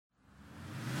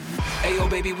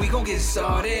baby, we gon' get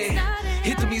started.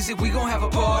 Hit the music, we gon' have a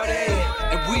party.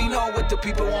 And we know what the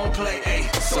people won't play. Ay,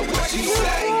 so what you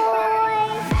say?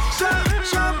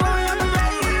 Show boy on the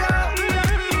radio.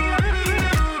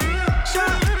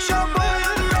 Show boy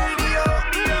on the radio.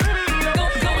 Go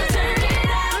turn it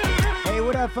up. Hey,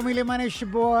 what up, familia? My name's your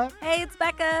boy. Hey, it's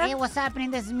Becca. Hey, what's happening?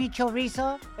 This is Micho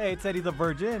Rizzo. Hey, it's Eddie the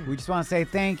Virgin. We just want to say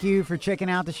thank you for checking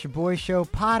out the Shaboy Show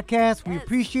podcast. We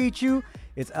appreciate you.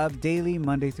 It's up daily,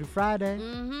 Monday through Friday.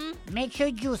 Make sure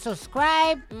you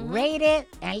subscribe, rate it,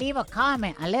 and leave a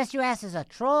comment. Unless your ass is a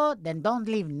troll, then don't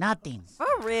leave nothing. For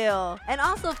real. And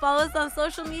also follow us on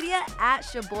social media at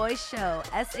Shaboy Show.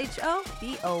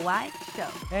 SHOBOY Show.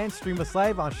 And stream us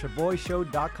live on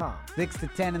ShaboyShow.com. 6 to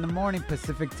 10 in the morning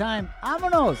Pacific time.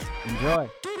 Vámonos. Enjoy.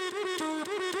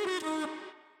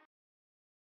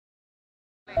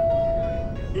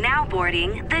 Now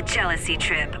boarding the jealousy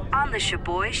trip on the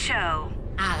Shaboy Show.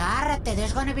 Agárrate,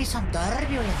 there's gonna be some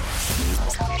turbulence.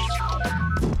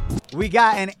 We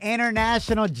got an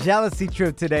international jealousy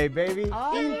trip today, baby.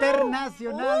 Oh,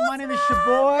 Internacional. My name is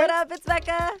Shaboy. What up? It's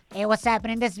Becca. Hey, what's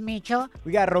happening? This is Micho.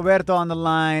 We got Roberto on the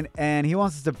line, and he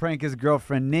wants us to prank his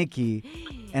girlfriend, Nikki,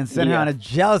 and send her on a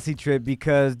jealousy trip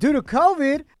because due to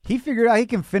COVID, he figured out he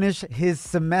can finish his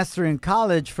semester in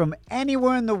college from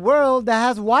anywhere in the world that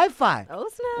has Wi-Fi. Oh,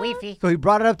 snap. Wi-Fi. So he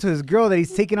brought it up to his girl that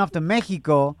he's taking off to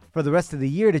Mexico for the rest of the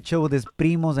year to chill with his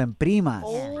primos and primas.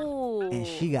 Oh. And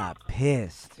she got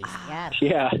pissed.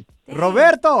 Yeah.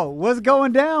 Roberto, what's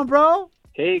going down, bro?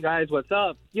 Hey, guys, what's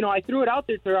up? I threw it out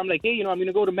there to her. I'm like, hey, I'm going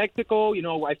to go to Mexico.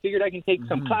 I figured I can take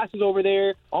some classes over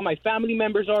there. All my family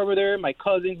members are over there, my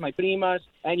cousins, my primas.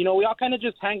 And, we all kind of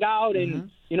just hang out and,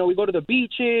 we go to the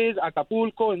beaches,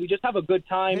 Acapulco, and we just have a good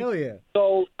time. Hell yeah.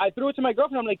 So I threw it to my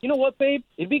girlfriend. I'm like, you know what, babe?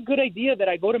 It'd be a good idea that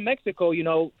I go to Mexico,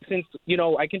 since,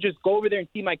 I can just go over there and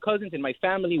see my cousins and my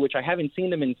family, which I haven't seen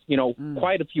them in,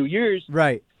 quite a few years.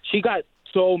 Right. She got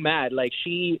so mad.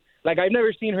 I've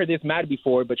never seen her this mad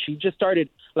before, but she just started,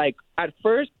 at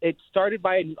first, it started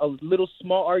by a little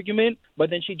small argument, but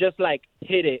then she just,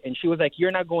 hit it, and she was like,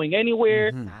 you're not going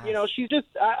anywhere. She's just,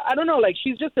 I don't know,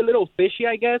 she's just a little fishy,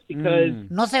 I guess, because...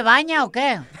 ¿No se baña o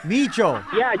qué? Micho.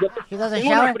 Yeah, She doesn't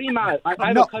tengo shower? una prima. I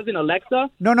have No. a cousin, Alexa.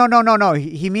 No.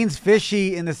 He means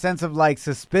fishy in the sense of,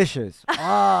 suspicious.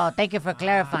 Oh, thank you for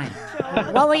clarifying.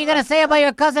 What were you going to say about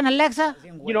your cousin, Alexa?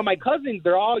 My cousins,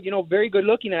 they're all, very good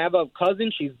looking. I have a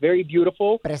cousin, she's very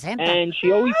beautiful. Presenta. And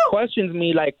she always questions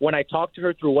me, when I talk to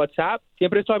her through WhatsApp.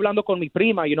 Siempre estoy hablando con mi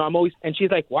prima, I'm always, and she's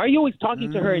like, why are you always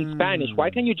talking to her in Spanish? Why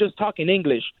can't you just talk in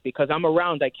English? Because I'm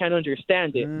around, I can't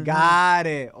understand it. Got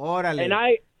it. Órale. And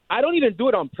I don't even do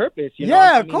it on purpose,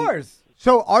 Yeah, of course.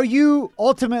 So are you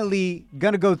ultimately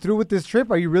going to go through with this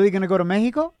trip? Are you really going to go to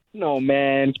Mexico? No,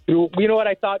 man. You know what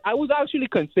I thought? I was actually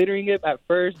considering it at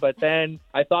first, but then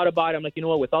I thought about it. I'm like, you know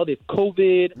what? With all this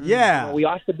COVID, Yeah. we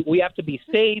have to be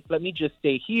safe. Let me just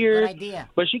stay here. Good idea.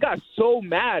 But she got so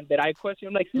mad that I questioned.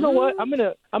 I'm like, you know what? I'm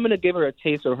gonna give her a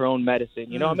taste of her own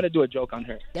medicine. I'm gonna do a joke on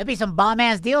her. There'd be some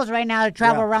bomb-ass deals right now to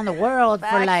travel around the world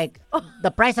for,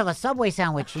 the price of a Subway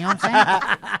sandwich. You know what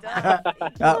I'm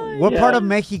saying? What part of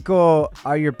Mexico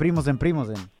are your primos and primos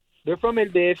in? They're from El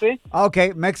DF.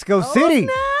 Okay, Mexico City.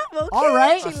 Okay, All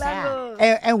right. Chilango.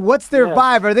 And what's their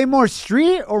vibe? Are they more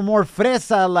street or more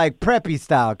fresa, like preppy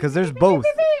style? Because there's both.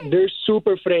 They're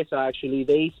super fresa, actually.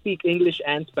 They speak English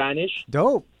and Spanish.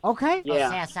 Dope. Okay.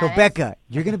 Yeah. So, Becca,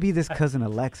 you're going to be this cousin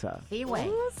Alexa. Sí, güey.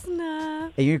 Oh,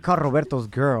 snap. And you're going to call Roberto's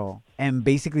girl and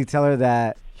basically tell her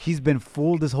that she's been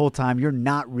fooled this whole time. You're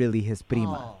not really his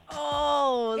prima.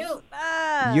 Oh,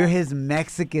 snap. You're his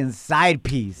Mexican side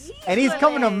piece. And he's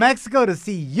coming to Mexico to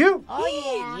see you. Oh,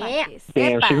 yeah.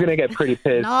 Damn, she's gonna get pretty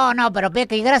pissed. No, pero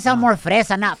Becca, you gotta sound more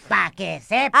fresa, not pa que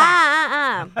sepa.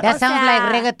 That sounds like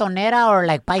reggaetonera or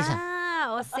like paisa.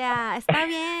 O sea, está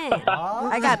bien.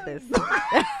 I got this.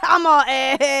 I'm all,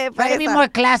 Try to be more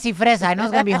classy, fresa. I know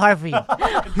it's gonna be hard for you. Oh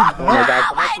my God,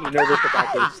 I'm actually nervous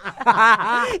about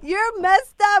this. You're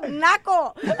messed up,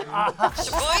 Naco.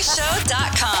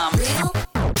 ShaboyShow.com. Real,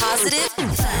 positive,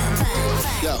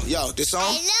 fun. Yo, this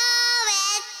song?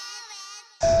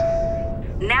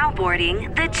 Now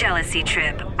boarding the jealousy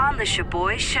trip on the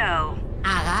Shaboy Show.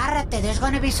 Agárrate, there's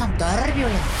gonna be some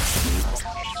turbulence.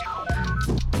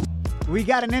 We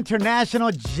got an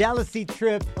international jealousy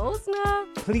trip. Oh, snap.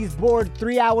 Please board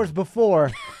 3 hours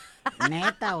before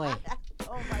Neta, güey.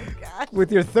 Oh, my God.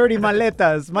 with your 30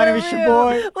 maletas. My name is your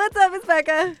boy. What's up, it's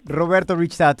Becca. Roberto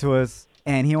reached out to us,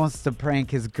 and he wants to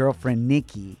prank his girlfriend,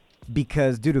 Nikki,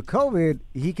 because due to COVID,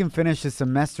 he can finish his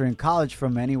semester in college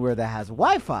from anywhere that has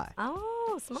Wi-Fi.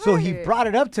 Oh, smart. So he brought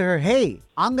it up to her. Hey,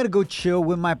 I'm going to go chill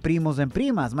with my primos and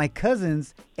primas, my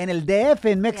cousins, in El DF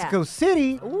in Mexico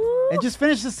City. And just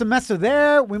finish the semester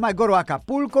there. We might go to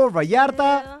Acapulco, Vallarta.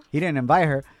 Yeah. He didn't invite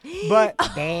her. But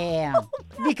Damn.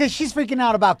 because she's freaking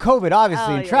out about COVID,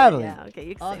 obviously, and traveling. Yeah, okay,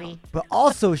 you can say. But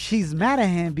also, she's mad at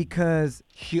him because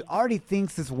she already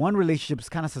thinks this one relationship is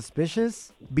kind of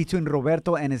suspicious between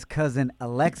Roberto and his cousin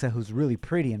Alexa, who's really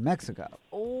pretty in Mexico.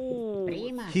 Oh.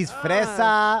 Prima. She's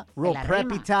fresa, real la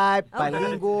preppy rima. type,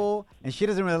 bilingual, and she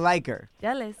doesn't really like her.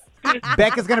 Jealous.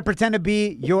 Becca's going to pretend to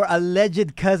be your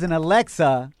alleged cousin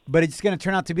Alexa, but it's going to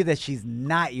turn out to be that she's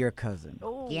not your cousin.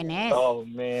 ¿Quién es? Oh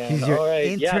man. She's your All right.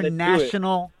 Yeah, let's do it.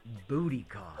 international booty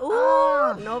call.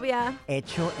 Ooh, novia.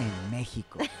 Hecho en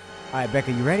Mexico. All right,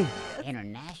 Becca, you ready?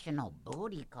 International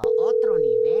booty call. Otro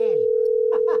nivel.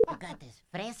 Look at this.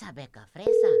 Fresa, Becca.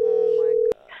 Fresa.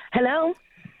 Hello?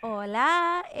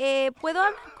 Hola. ¿Puedo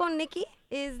hablar con Nikki?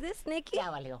 Is this Nikki?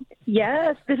 Ya valió.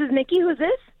 Yes, this is Nikki. Who's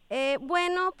this?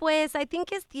 Bueno, pues I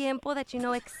think it's tiempo that you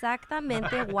know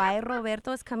exactamente why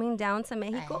Roberto is coming down to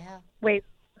Mexico. Wait,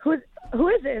 who is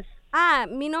this?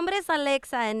 Mi nombre es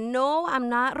Alexa, and no, I'm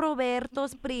not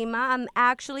Roberto's prima. I'm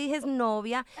actually his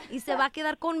novia, y se va a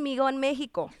quedar conmigo en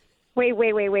México. Wait. Who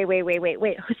is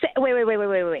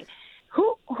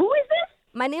this?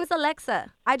 My name's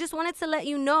Alexa. I just wanted to let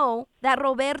you know that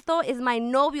Roberto is my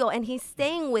novio, and he's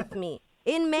staying with me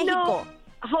in Mexico. No.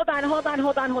 Hold on.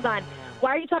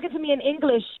 Why are you talking to me in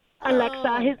English,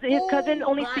 Alexa? His cousin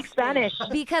only speaks Spanish.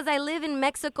 Because I live in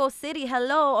Mexico City.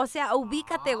 Hello. O sea,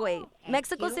 ubícate, güey.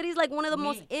 Mexico City is like one of the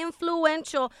most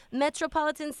influential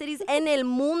metropolitan cities en el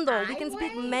mundo. We can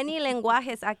speak many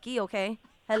lenguajes aquí, okay?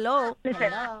 Hello.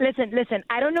 Listen.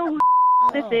 I don't know who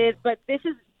this is, but this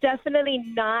is definitely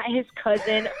not his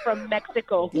cousin from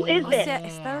Mexico. Who is O it? sea,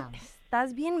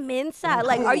 estás bien mensa.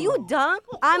 Like, are you dumb?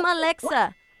 I'm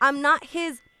Alexa. I'm not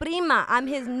his prima. I'm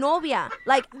his novia.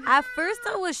 Like, at first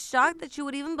I was shocked that you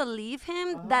would even believe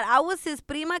him, that I was his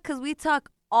prima, because we talk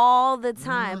all the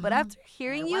time. But after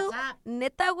hearing you,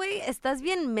 neta, güey, estás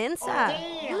bien mensa.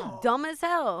 You dumb as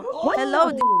hell. What?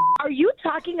 Hello. Are you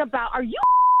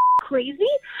crazy?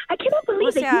 I cannot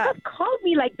believe that you have called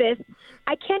me like this.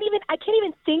 I can't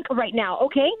even think right now,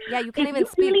 okay? Yeah, you can't if even you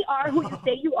speak. really are who you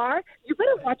say you are, you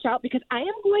better watch out, because I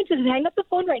am going to hang up the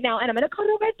phone right now and I'm going to call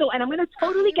Roberto and I'm going to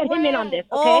totally get him in on this,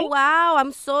 okay? Oh, wow.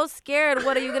 I'm so scared.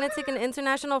 What, are you going to take an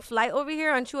international flight over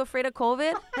here? Aren't you afraid of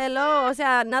COVID? Hello. O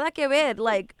sea, nada que ver.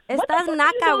 Like, estás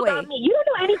naca, güey. You don't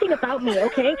know anything about me,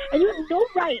 okay? And you have no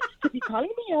right to be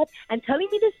calling me up and telling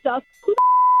me this stuff. Who the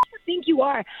you think you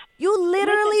are? You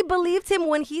literally believed him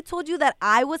when he told you that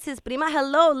I was his prima.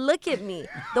 Hello, look at me.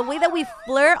 The way that we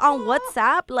flirt on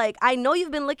WhatsApp, like, I know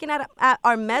you've been looking at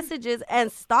our messages and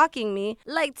stalking me.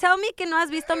 Like, tell me que no has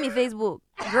visto mi Facebook.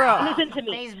 Girl. Listen to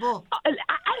me. Facebook.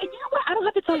 You know what? I don't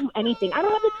have to tell you anything. I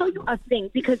don't have to tell you a thing,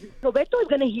 because Roberto is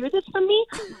going to hear this from me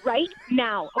right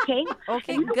now, okay?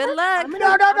 Okay, good luck.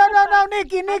 No,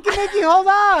 Nikki, hold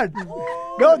on.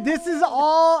 No, this is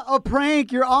all a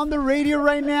prank. You're on the radio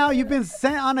right now. You've been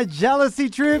sent on a jealousy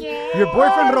trip. Your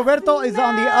boyfriend Roberto is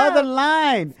on the other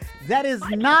line. That is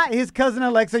not his cousin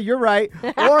Alexa, you're right,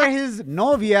 or his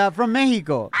novia from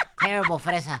Mexico. Terrible,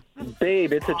 Fresa.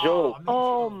 Babe, it's a joke.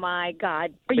 Oh, my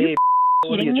God. Are Babe, you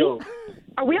only kidding a me? joke.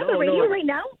 Are we on the radio right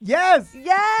now? Yes.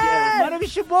 Yes. My name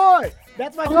is your boy.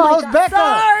 That's my co-host, Becca.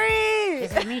 Sorry.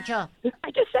 This is Micho.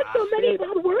 I just said so many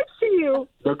bad words to you.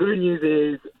 The good news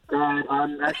is that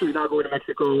I'm actually not going to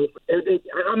Mexico.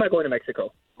 I'm not going to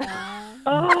Mexico.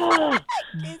 Oh.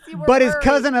 But his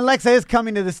cousin Alexa is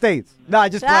coming to the States. No, I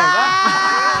just playing.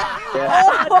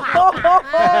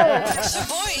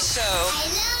 Shaboy Show.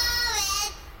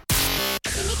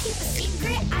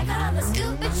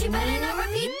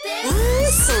 Ooh,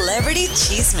 Celebrity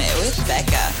Cheesemate with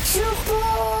Becca.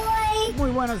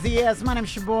 Muy buenos dias. My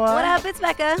name's your boy. What up? It's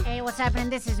Becca. Hey, what's happening?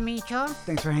 This is Micho.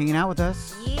 Thanks for hanging out with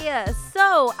us. Yeah,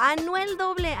 so Anuel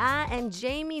AA and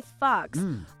Jamie Foxx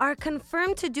are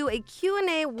confirmed to do a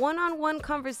Q&A one-on-one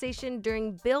conversation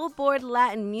during Billboard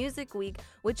Latin Music Week,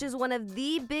 which is one of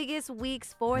the biggest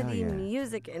weeks for the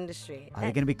music industry. Are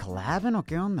they going to be collabing o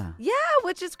qué onda? Yeah,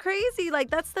 which is crazy. Like,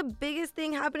 that's the biggest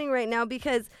thing happening right now,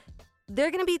 because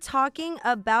they're going to be talking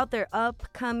about their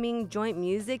upcoming joint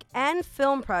music and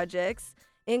film projects,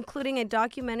 including a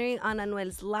documentary on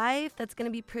Anuel's life that's going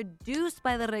to be produced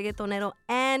by the reggaetonero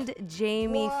and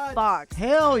Jamie Foxx.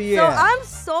 Hell yeah. So I'm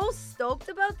so stoked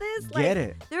about this. Get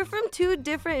it. They're from two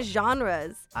different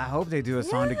genres. I hope they do a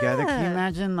song together. Can you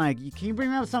imagine? Like, can you bring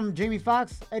me up some Jamie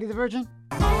Foxx, Eddie the Virgin?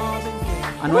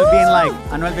 Anuel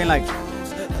being like,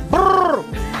 brrr,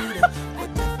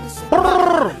 brrr,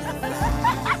 brrr,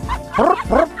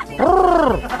 brrr,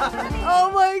 brrr.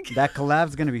 That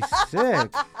collab's gonna be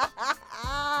sick.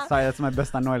 Sorry, that's my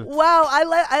best Anuel. Wow,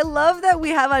 I love that we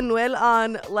have Anuel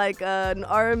on like an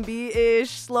R&B-ish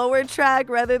slower track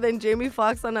rather than Jamie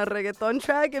Foxx on a reggaeton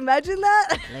track. Imagine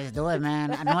that. Let's do it,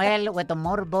 man. Anuel with the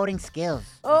motorboating skills.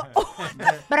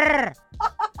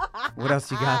 What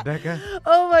else you got, Becca?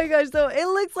 Oh my gosh, so it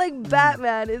looks like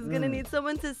Batman is gonna need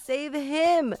someone to save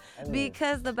him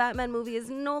because the Batman movie is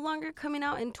no longer coming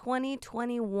out in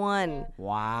 2021.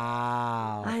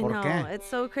 Wow. I ¿Por know, qué? it's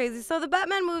so crazy. So the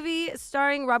Batman movie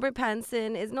starring Robert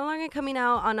Pattinson is no longer coming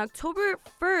out on October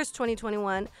 1st,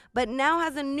 2021, but now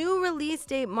has a new release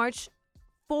date, March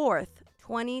 4th.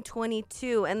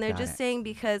 2022, and they're just saying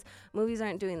because movies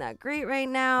aren't doing that great right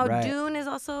now. Right. Dune is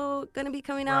also going to be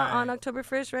coming out on October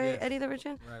 1st, right, Eddie the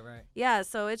Virgin? Right. Yeah,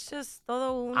 so it's just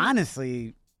todo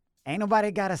Honestly, ain't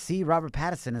nobody got to see Robert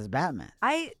Pattinson as Batman.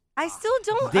 I still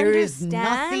don't There is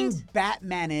understand. nothing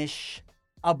Batmanish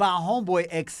about Homeboy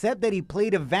except that he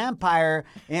played a vampire,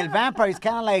 and a vampire is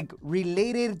kind of like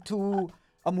related to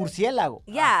a murciélago.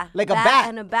 Yeah, Like a bat.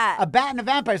 and a bat. A bat and a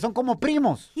vampire son como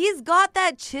primos. He's got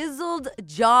that chiseled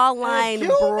jawline,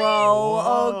 Excuse me?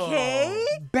 bro. Okay?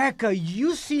 Becca,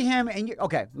 you see him and you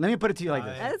okay, let me put it to you like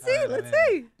this. Let's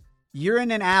see. You're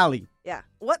in an alley Yeah.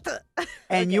 What the?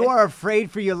 and you are afraid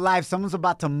for your life. Someone's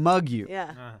about to mug you.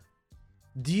 Yeah.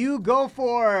 Do you go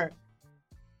for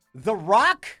The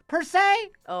Rock, per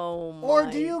se? Oh, my Or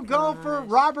do you go for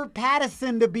Robert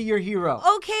Pattinson to be your hero?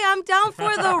 Okay, I'm down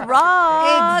for The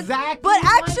Rock. Exactly But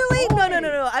my actually, no. point.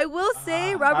 I will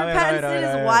say Robert wait, Pattinson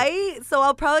is wait. white, so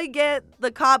I'll probably get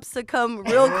the cops to come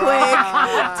real quick to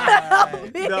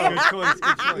help me. No,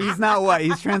 he's not white.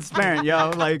 He's transparent, yo.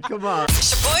 Like, come on.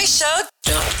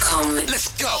 ShaboyShow.com. Let's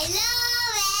go.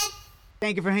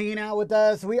 Thank you for hanging out with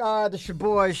us. We are the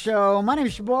Shaboy Show. My name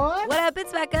is Shaboy. What up,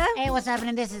 it's Becca. Hey, what's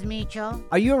happening? This is Micho.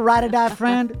 Are you a ride or die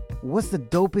friend? What's the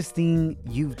dopest thing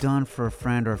you've done for a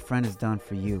friend or a friend has done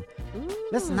for you?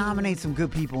 Let's nominate some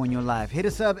good people in your life. Hit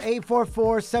us up,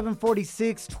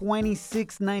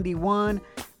 844-746-2691.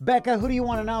 Becca, who do you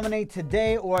want to nominate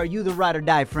today, or are you the ride or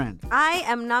die friend? I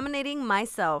am nominating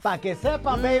myself. Pa que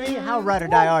sepa, baby. How ride or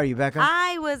die are you, Becca?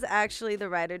 I was actually the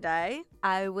ride or die.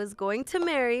 I was going to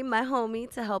marry my homie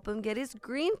to help him get his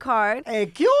green card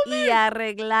Excuse me? y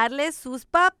arreglarle sus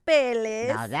papeles.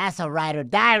 Now that's a ride or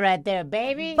die right there,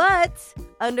 baby. But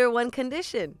under one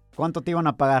condition. ¿Cuánto te iban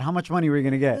a pagar? How much money were you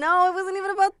going to get? No, it wasn't even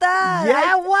about that.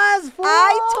 Yeah, it was, fool.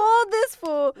 I told this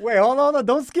fool. Wait, hold on.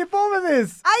 Don't skip over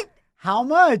this. How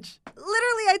much?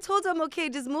 Literally, I told him, okay,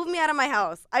 just move me out of my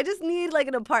house. I just need like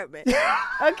an apartment. Okay,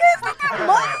 it's not that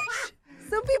much.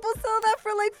 Some people sell that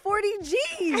for like 40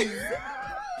 G's.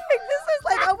 Like, this is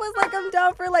like, I was like, I'm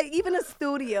down for like even a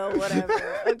studio, whatever.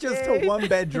 Okay? Just a one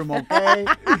bedroom, okay?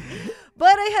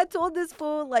 But I had told this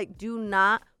fool, like, do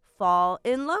not fall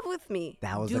in love with me.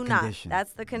 That was do the not. condition.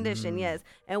 That's the condition, yes.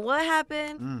 And what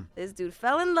happened? This dude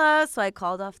fell in love, so I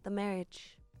called off the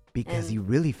marriage. Because he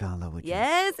really fell in love with you.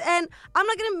 Yes, and I'm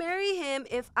not going to marry him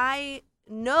if I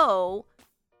know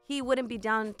he wouldn't be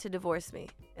down to divorce me.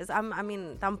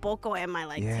 Tampoco am I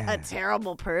like a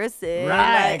terrible person.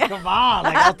 Right, Like, come on.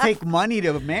 Like, I'll take money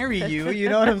to marry you. You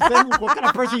know what I'm saying? What kind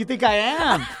of person you think I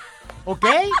am?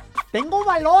 Okay? Tengo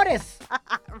valores.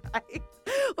 right.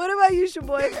 What about you,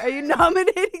 Shaboy? Are you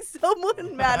nominating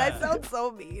someone? Man, I sound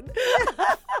so mean.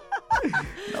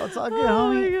 No, it's all good,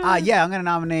 homie. Yeah, I'm going to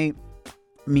nominate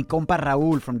mi compa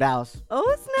Raul from Dallas.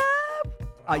 Oh,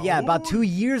 snap. Yeah, about 2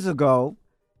 years ago,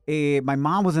 my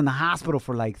mom was in the hospital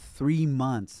for like 3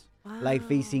 months. Like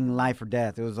facing life or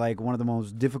death. It was like one of the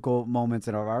most difficult moments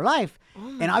of our life.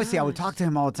 And obviously I would talk to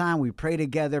him all the time. We'd pray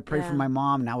together, pray for my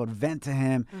mom, and I would vent to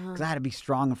him because I had to be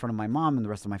strong in front of my mom and the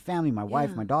rest of my family, my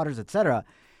wife, my daughters, etc.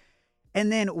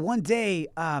 And then one day,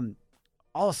 all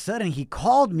of a sudden he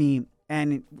called me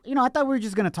and, I thought we were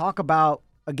just going to talk about,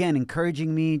 again,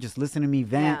 encouraging me, just listening to me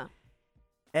vent. Yeah.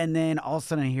 And then all of a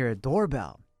sudden I hear a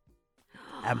doorbell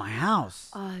at my house.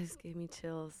 Oh, this gave me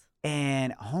chills.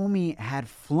 And homie had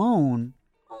flown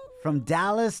from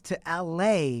Dallas to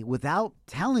LA without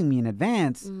telling me in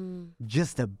advance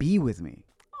just to be with me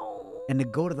and to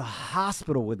go to the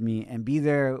hospital with me and be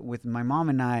there with my mom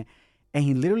and I. And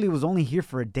he literally was only here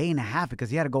for a day and a half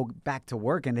because he had to go back to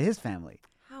work and to his family.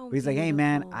 But he's like, hey,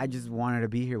 man, I just wanted to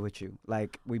be here with you.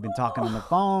 Like, we've been talking on the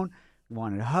phone. We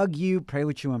wanted to hug you, pray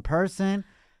with you in person.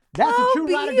 That's a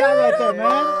true ride or die right there,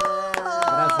 man.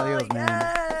 That's adios,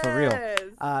 man. For real.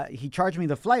 He charged me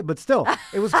the flight, but still,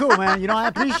 it was cool, man. I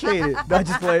appreciate it. I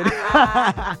just played.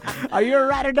 Are you a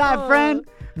ride or die friend?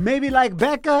 Maybe like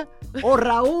Becca or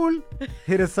Raul?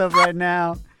 Hit us up right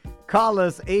now. Call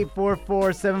us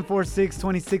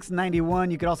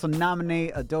 844-746-2691. You could also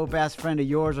nominate a dope-ass friend of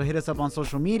yours or hit us up on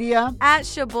social media. At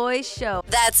Shaboy Show.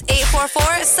 That's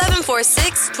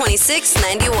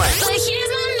 844-746-2691. But here's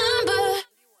my number,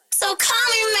 so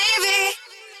call me maybe.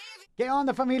 ¿Qué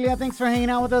onda, familia? Thanks for hanging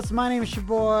out with us. My name is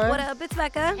Shaboy. What up? It's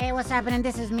Becca. Hey, what's happening?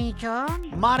 This is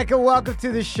Micho. Monica, welcome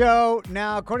to the show.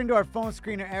 Now, according to our phone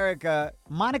screener, Erica,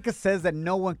 Monica says that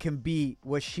no one can beat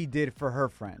what she did for her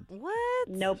friend. What?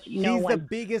 Nope, She's no the one.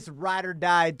 biggest ride or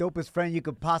die, dopest friend you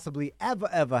could possibly ever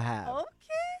have. Okay.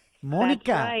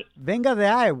 Monica, right. venga de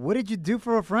ahí. What did you do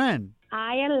for a friend?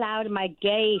 I allowed my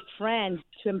gay friend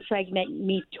to impregnate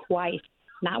me twice.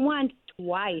 Not once,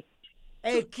 twice.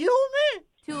 Excuse me?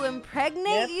 To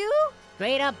impregnate you?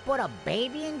 Straight up put a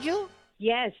baby in you?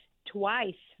 Yes,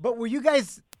 twice. But were you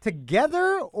guys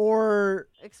together or...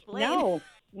 Explain.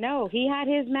 No, he had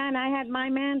his man, I had my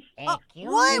man. Excuse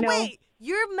What? No. Wait.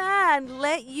 Your man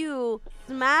let you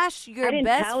smash your I didn't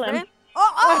best tell him. friend?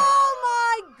 Oh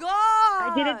my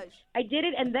gosh. I did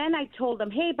it, and then I told him,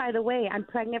 hey, by the way, I'm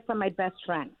pregnant from my best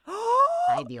friend.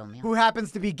 Ay, Dios mío. who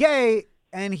happens to be gay,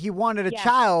 and he wanted a Yeah.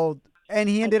 child, and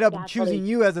he ended up Exactly. choosing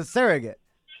you as a surrogate.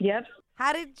 Yep,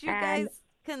 How did you And- guys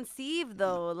conceive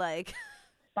though? Like,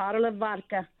 bottle of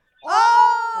vodka.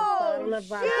 oh, of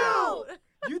vodka. shoot.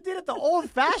 You did it the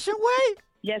old-fashioned way?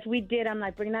 Yes, we did. I'm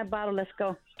like, bring that bottle, let's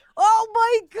go. Oh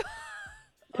my god.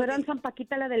 Put on some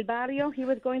Paquita la del barrio. He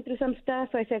was going through some stuff,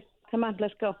 so I said, come on,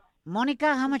 let's go.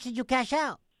 Monica, how much did you cash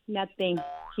out? Nothing.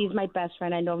 He's my best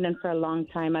friend. I've known him for a long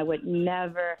time. I would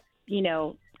never,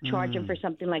 charge him for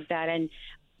something like that. And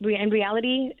in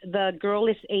reality, the girl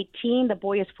is 18, the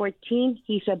boy is 14.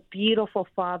 He's a beautiful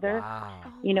father.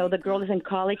 The girl is in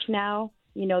college now.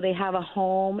 They have a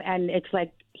home, and it's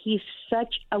like he's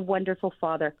such a wonderful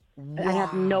father. I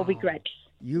have no regrets.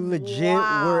 You legit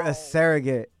were a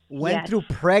surrogate. Went Yes. through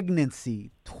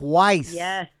pregnancy twice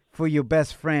Yes. for your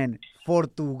best friend. For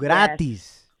tu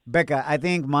gratis. Becca, I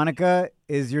think Monica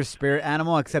is your spirit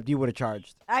animal, except you would have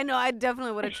charged. I know, I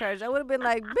definitely would have charged. I would have been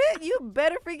like, bitch, you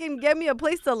better freaking get me a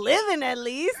place to live in at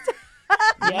least.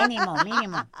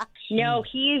 Mínimo. No,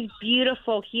 he is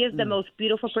beautiful. He is the most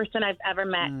beautiful person I've ever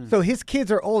met. So his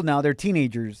kids are old now. They're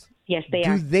teenagers. Yes, they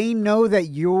Do are. they know that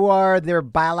you are their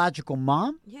biological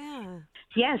mom? Yeah.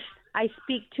 Yes, I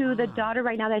speak to the daughter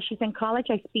right now that she's in college.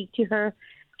 I speak to her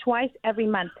twice every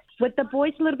month. With the boy,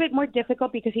 it's a little bit more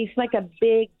difficult because he's like a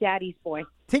big daddy's boy.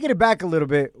 Taking it back a little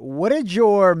bit, what did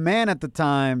your man at the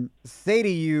time say to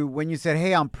you when you said,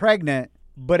 hey, I'm pregnant,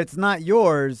 but it's not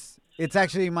yours. It's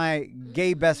actually my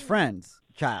gay best friend's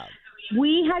child.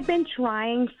 We had been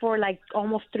trying for like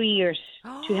almost 3 years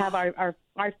to have our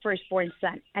firstborn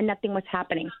son, and nothing was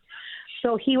happening.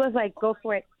 So he was like, go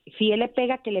for it. Si él le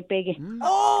pega, que le pegue.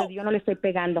 Because yo no le estoy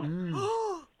pegando.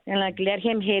 And like, let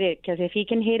him hit it, because if he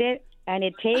can hit it and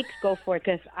it takes, go for it,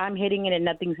 because I'm hitting it and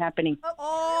nothing's happening.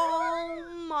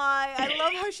 Oh my. I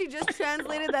love how she just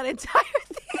translated that entire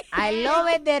thing. I love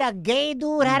it that a gay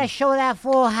dude had to show that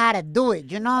fool how to do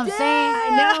it. You know what I'm saying? I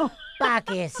know. Pa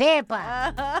que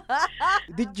sepa.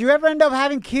 Did you ever end up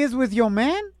having kids with your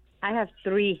man? I have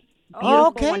 3 Oh, beautiful,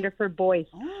 okay. wonderful boys,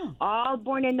 all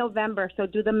born in November. So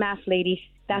do the math, ladies.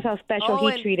 That's how special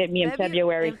he treated me in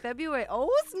February. In February. Oh,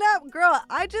 snap. Girl,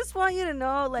 I just want you to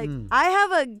know, like, I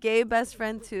have a gay best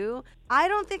friend, too. I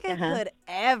don't think I could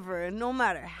ever, no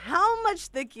matter how much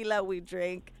tequila we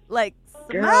drink, like,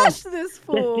 smash this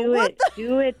fool. Let's do What it. the?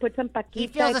 Do it. Put some Paquita. He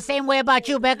feels the same way about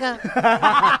you, Becca. He feels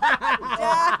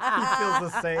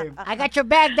the same. I got your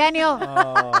back, Daniel.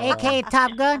 A.K.A.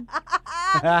 Top Gun.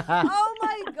 Oh,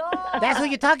 my God. That's who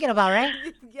you're talking about, right?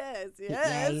 Yes, yes.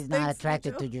 Yeah, he's not Thanks,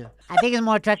 attracted Micho. to you. I think he's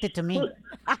more attracted to me.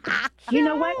 You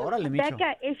know what, Órale, Micho.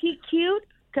 Becca? Is he cute?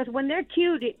 Because when they're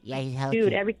cute, Yeah, he's hella dude,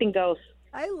 cute. everything goes.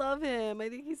 I love him. I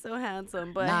think he's so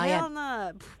handsome, but Nah, yeah. hell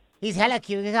nah. He's hella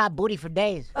cute. He got booty for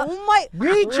days. Oh, my.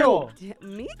 Micho!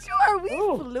 Me too? Are we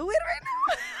fluid right now?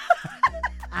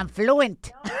 I'm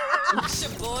fluent.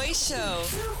 Shaboy Show.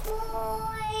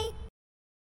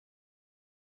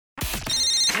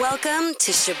 Welcome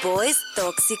to Shaboy's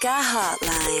Toxica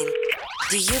Hotline.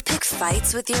 Do you pick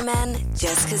fights with your men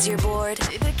just because you're bored?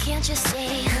 But can't you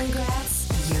say congrats?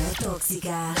 You're a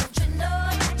Toxica.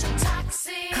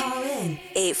 Call in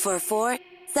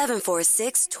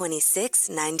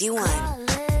 844-746-2691.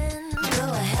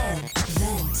 Go ahead,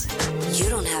 vent. You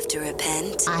don't have to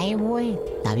repent. Ay, güey.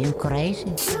 Está bien crazy.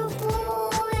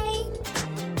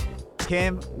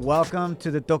 Kim, welcome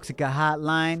to the Toxica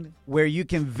Hotline, where you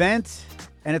can vent,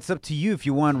 and it's up to you if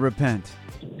you want to repent.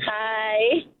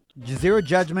 Hi. Zero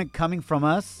judgment coming from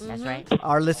us. That's right.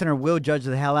 Our listener will judge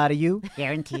the hell out of you,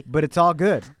 Guaranteed. but it's all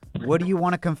good. What do you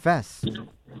want to confess?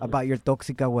 about your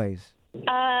toxica ways?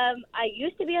 I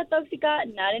used to be a toxica,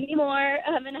 not anymore.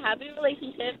 I'm in a happy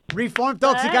relationship. Reform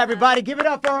toxica, everybody. Give it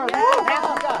up for her.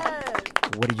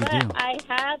 What did you do? I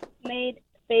have made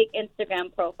fake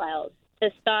Instagram profiles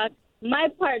to stalk my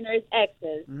partner's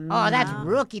exes. Oh, that's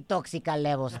rookie toxica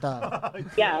level stuff.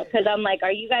 Yeah, because I'm like,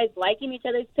 are you guys liking each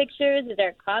other's pictures? Is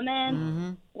there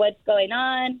comments? What's going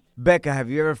on? Becca, have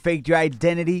you ever faked your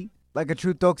identity like a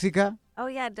true toxica? Oh,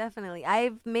 yeah, definitely.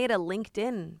 I've made a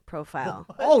LinkedIn profile.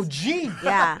 Oh, gee.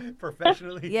 Yeah.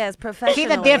 Professionally? Yes, professionally.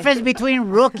 See the difference between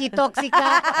rookie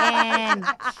toxica and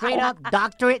straight up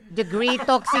doctorate degree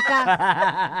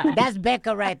toxica? That's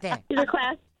Becca right there. She's a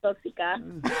class toxica.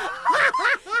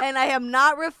 And I am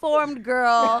not reformed,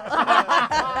 girl.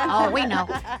 Oh, we know.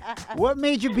 What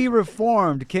made you be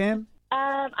reformed, Kim?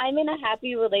 I'm in a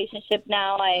happy relationship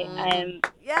now. I'm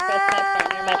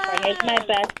my partner's my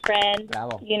best friend.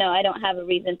 Bravo. You know, I don't have a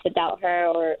reason to doubt her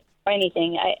or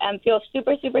anything. I feel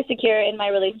super, super secure in my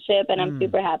relationship, and I'm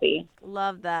super happy.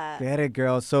 Love that. Get it,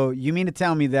 girl. So you mean to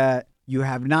tell me that you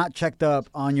have not checked up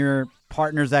on your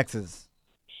partner's exes?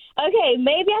 Okay,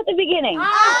 maybe at the beginning.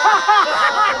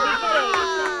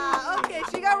 Okay,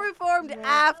 she got reformed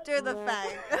after the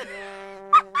fact.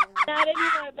 Not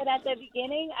anymore, but at the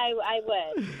beginning, I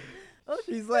would.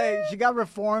 She's like, she got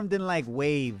reformed in like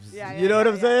waves. Yeah, you know what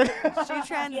I'm saying?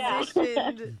 She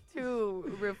transitioned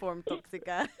to reformed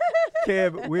toxica.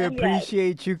 Kim, we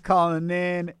appreciate you calling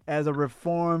in as a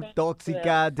reformed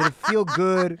toxica. Did it feel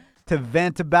good to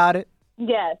vent about it?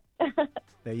 Yes.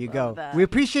 There you go. that. We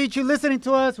appreciate you listening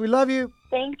to us. We love you.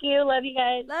 Thank you. Love you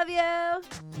guys. Love you.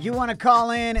 You want to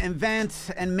call in and vent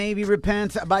and maybe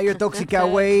repent about your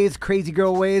toxica ways, crazy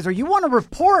girl ways, or you want to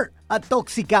report a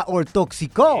toxica or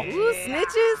toxico? Ooh,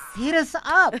 snitches. Hit us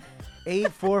up.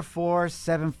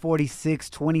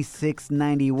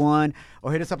 844-746-2691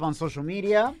 or hit us up on social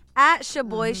media. At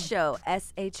Shaboy Show.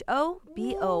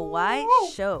 SHOBOY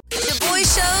Show. Shaboy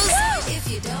Shows. If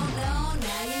you don't know,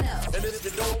 now you know. And if you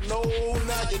don't know,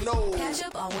 now you know. Catch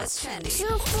up on what's trending.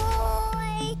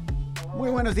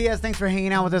 Muy buenos dias. Thanks for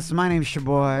hanging out with us. My name's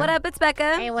Shaboy. What up, it's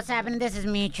Becca. Hey, what's happening? This is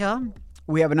Micho.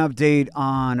 We have an update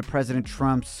on President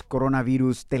Trump's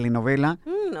coronavirus telenovela.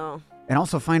 No. And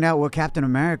also find out what Captain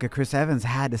America, Chris Evans,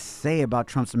 had to say about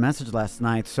Trump's message last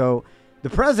night. So the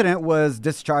president was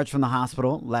discharged from the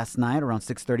hospital last night around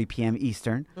 6:30 p.m.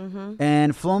 Eastern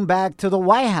and flown back to the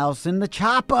White House in the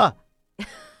chopper.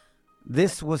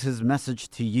 This was his message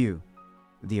to you,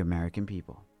 the American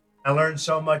people. I learned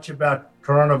so much about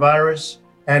coronavirus.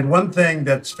 And one thing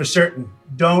that's for certain,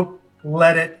 don't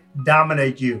let it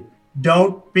dominate you.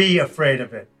 Don't be afraid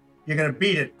of it. You're going to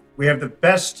beat it. We have the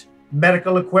best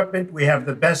medical equipment. We have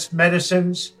the best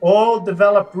medicines, all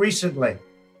developed recently.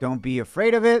 Don't be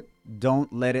afraid of it.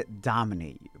 Don't let it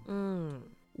dominate you.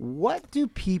 What do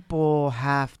people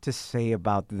have to say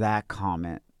about that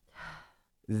comment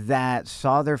that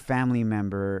saw their family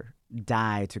member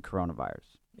die to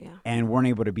coronavirus and weren't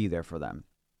able to be there for them?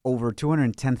 Over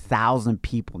 210,000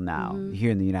 people now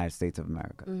here in the United States of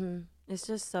America. It's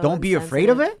just so Don't be afraid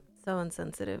of it? So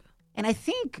insensitive. And I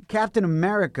think Captain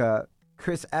America,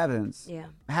 Chris Evans,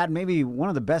 had maybe one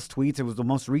of the best tweets. It was the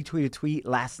most retweeted tweet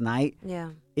last night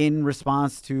in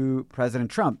response to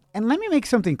President Trump. And let me make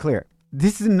something clear.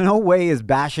 This in no way is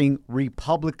bashing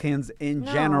Republicans in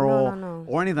general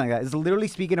or anything like that. It's literally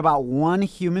speaking about one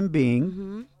human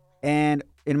being and,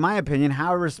 in my opinion,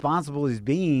 how irresponsible he's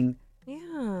being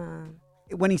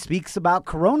when he speaks about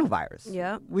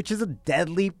coronavirus, which is a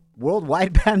deadly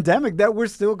worldwide pandemic that we're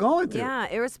still going through. Yeah,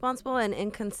 irresponsible and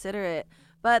inconsiderate.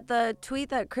 But the tweet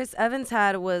that Chris Evans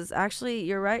had was actually,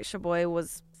 you're right, Shaboy,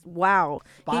 was wow.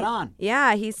 Spot on.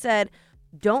 Yeah, he said,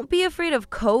 don't be afraid of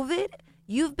COVID.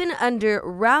 You've been under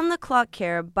round-the-clock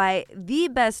care by the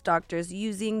best doctors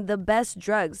using the best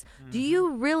drugs. Do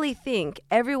you really think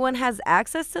everyone has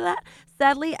access to that?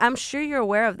 Sadly, I'm sure you're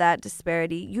aware of that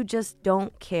disparity. You just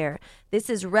don't care. This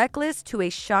is reckless to a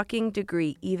shocking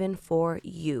degree, even for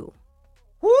you.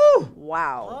 Woo!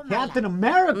 Wow. Captain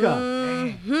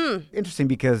America. Interesting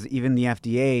because even the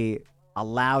FDA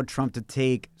allowed Trump to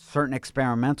take certain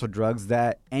experimental drugs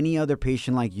that any other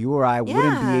patient like you or I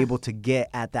wouldn't be able to get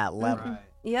at that level.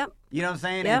 Yep. You know what I'm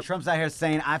saying? And Trump's out here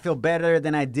saying, I feel better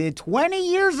than I did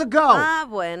 20 years ago. Ah,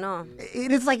 bueno.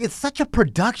 It's like, it's such a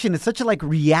production. It's such a like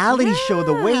reality show.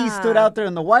 The way he stood out there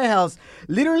in the White House.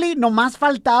 Literally, nomás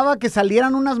faltaba que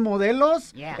salieran unas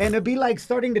modelos and it'd be like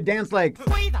starting to dance like,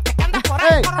 hey,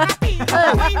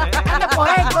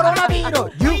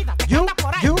 coronavirus.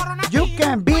 You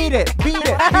can beat it.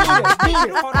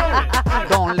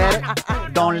 Don't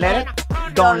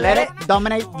let it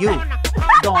dominate you.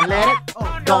 Don't let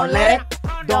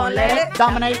Don't let it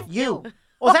dominate you.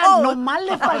 O sea, nomás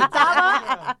le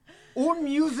faltaba un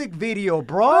music video,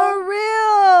 bro. For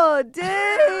real,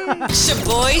 dang.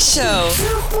 Shaboy Show.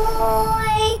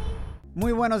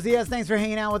 Muy buenos dias. Thanks for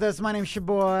hanging out with us. My name's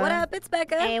Shaboy. What up? It's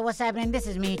Becca. Hey, what's happening? This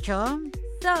is Micho.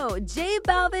 So, J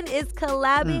Balvin is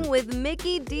collabing with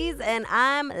Mickey D's, and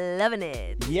I'm loving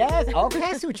it. Yes. Okay,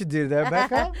 I see what you did there,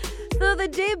 Becca. So, the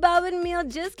J Balvin meal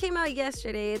just came out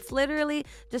yesterday. It's literally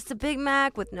just a Big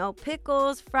Mac with no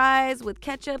pickles, fries with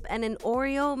ketchup, and an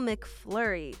Oreo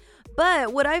McFlurry.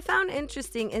 But what I found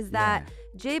interesting is that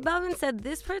J Balvin said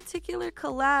this particular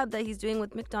collab that he's doing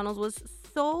with McDonald's was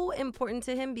so important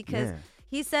to him because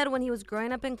he said when he was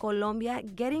growing up in Colombia,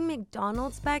 getting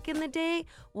McDonald's back in the day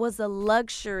was a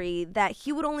luxury that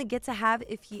he would only get to have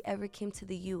if he ever came to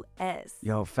the U.S.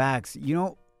 Yo, facts. You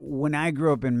know, when I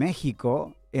grew up in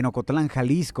Mexico, in Ocotlan,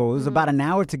 Jalisco, it was about an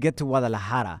hour to get to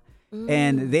Guadalajara.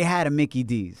 And they had a Mickey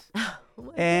D's.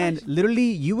 And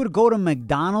literally, you would go to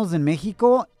McDonald's in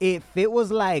Mexico if it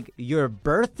was like your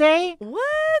birthday. What?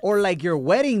 Or like your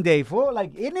wedding day, fool.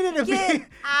 Like, it needed to Get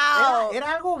out.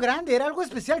 Era algo grande, era algo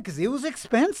especial because it was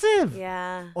expensive.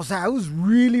 Yeah. O sea, it was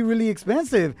really, really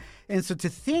expensive. And so to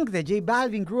think that J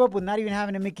Balvin grew up with not even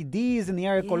having a Mickey D's in the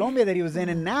area of Colombia that he was in,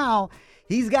 and now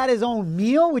he's got his own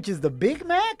meal, which is the Big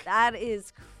Mac. That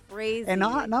is crazy. And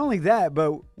not only that,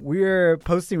 but we're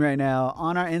posting right now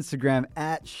on our Instagram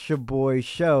at Shaboy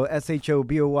Show,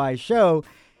 SHOBOY Show.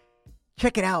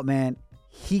 Check it out, man.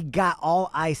 He got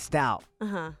all iced out.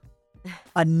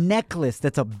 A necklace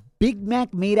that's a Big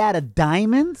Mac made out of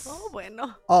diamonds. Oh,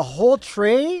 bueno. A whole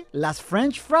tray, las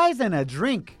French fries, and a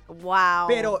drink. Wow.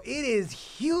 Pero it is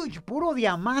huge, puro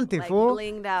diamante, like fool.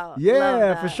 blinged out.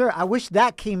 Yeah, for sure. I wish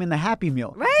that came in the Happy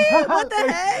Meal. Right? What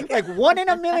the heck? Like 1 in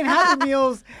a million Happy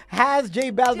Meals has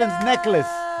J Balvin's necklace.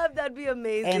 That'd be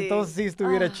amazing. Entonces sí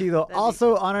estuviera chido.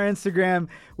 Also, on our Instagram,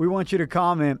 we want you to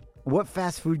comment, what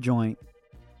fast food joint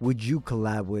would you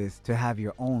collab with to have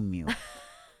your own meal?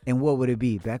 And what would it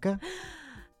be, Becca?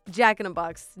 Jack in a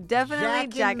Box. Definitely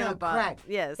Jack in a Box. Crack.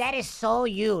 Yes. That is so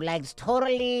you. Like, it's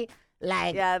totally,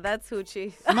 like... Yeah, that's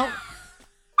hoochie. No.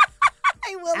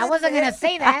 I wasn't going to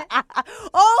say that.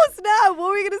 Oh, snap. What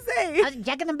were you going to say?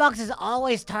 Jack in the Box is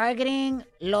always targeting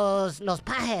los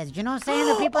pajeros. You know what I'm saying?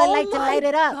 The people that like to light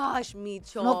it up. Gosh,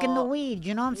 Micho. Smoking the weed.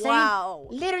 You know what I'm saying? Wow.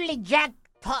 Literally, Jack...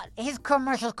 His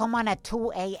commercials come on at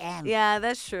 2 a.m. Yeah,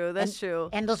 that's true. That's true.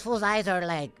 And those fools' eyes are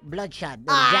like bloodshot.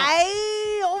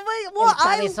 I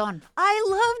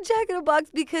love Jack in a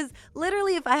Box because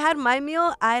literally if I had my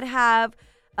meal, I'd have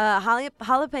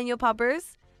jalapeno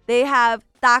poppers. They have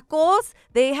tacos.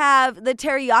 They have the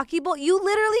teriyaki bowl. You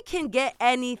literally can get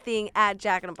anything at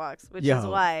Jack in a Box, which is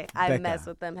why I mess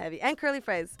with them heavy. And curly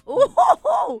fries.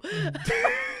 Ooh.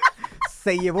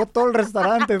 Se llevó todo el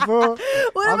restaurante, fool.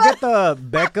 I'll get the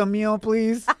Becca meal,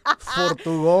 please, for to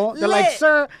go. They're like,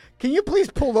 sir, can you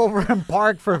please pull over and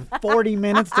park for 40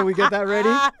 minutes till we get that ready?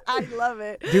 I love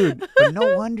it. Dude, but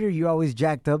no wonder you're always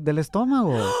jacked up del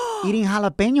estómago. Eating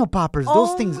jalapeno poppers.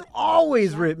 Those things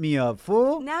always rip me up,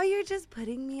 fool. Now you're just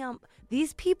putting me on.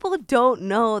 These people don't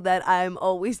know that I'm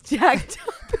always jacked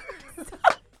up.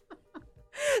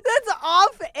 That's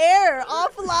off air,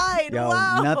 offline. Yo,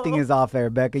 wow. Nothing is off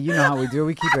air, Becca. You know how we do.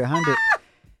 We keep it 100.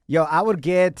 Yo, I would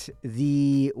get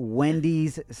the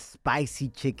Wendy's spicy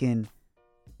chicken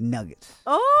nuggets.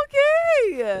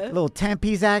 Okay. Little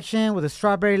 10-piece action with a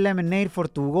strawberry lemonade for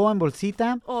to go en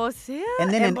bolsita. O sea,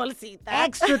 and then en an bolsita.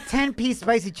 extra 10-piece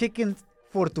spicy chicken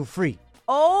for to free.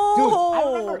 Oh. Dude,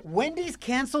 I remember Wendy's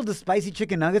canceled the spicy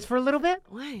chicken nuggets for a little bit.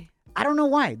 Why? I don't know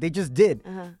why. They just did.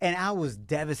 And I was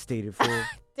devastated, fool.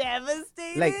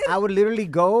 Devastated? Like, I would literally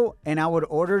go and I would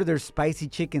order their spicy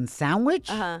chicken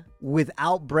sandwich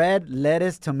without bread,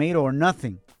 lettuce, tomato, or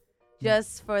nothing.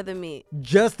 Just for the meat.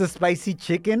 Just the spicy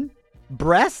chicken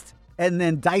breast and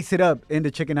then dice it up into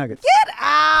chicken nuggets. Get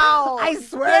out! I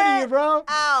swear to you, bro.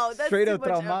 Ow, that's Straight too up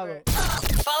much traumado.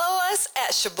 Follow us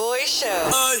at Shaboy Show.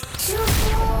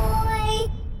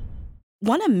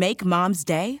 Want to make Mom's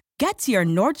day? Get to your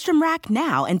Nordstrom Rack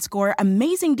now and score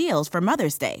amazing deals for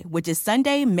Mother's Day, which is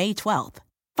Sunday, May 12th.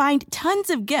 Find tons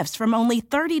of gifts from only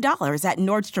 $30 at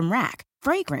Nordstrom Rack.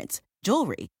 Fragrance,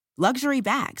 jewelry, luxury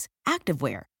bags,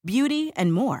 activewear, beauty,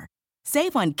 and more.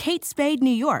 Save on Kate Spade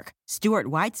New York, Stuart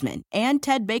Weitzman, and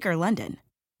Ted Baker London.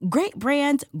 Great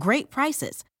brands, great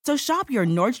prices. So shop your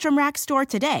Nordstrom Rack store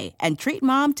today and treat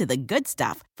Mom to the good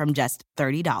stuff from just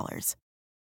 $30.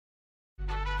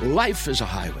 Life is a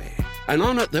highway, and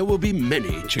on it there will be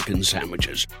many chicken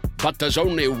sandwiches. But there's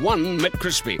only one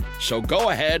McCrispy. So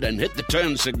go ahead and hit the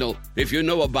turn signal if you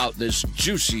know about this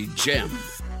juicy gem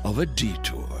of a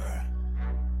detour.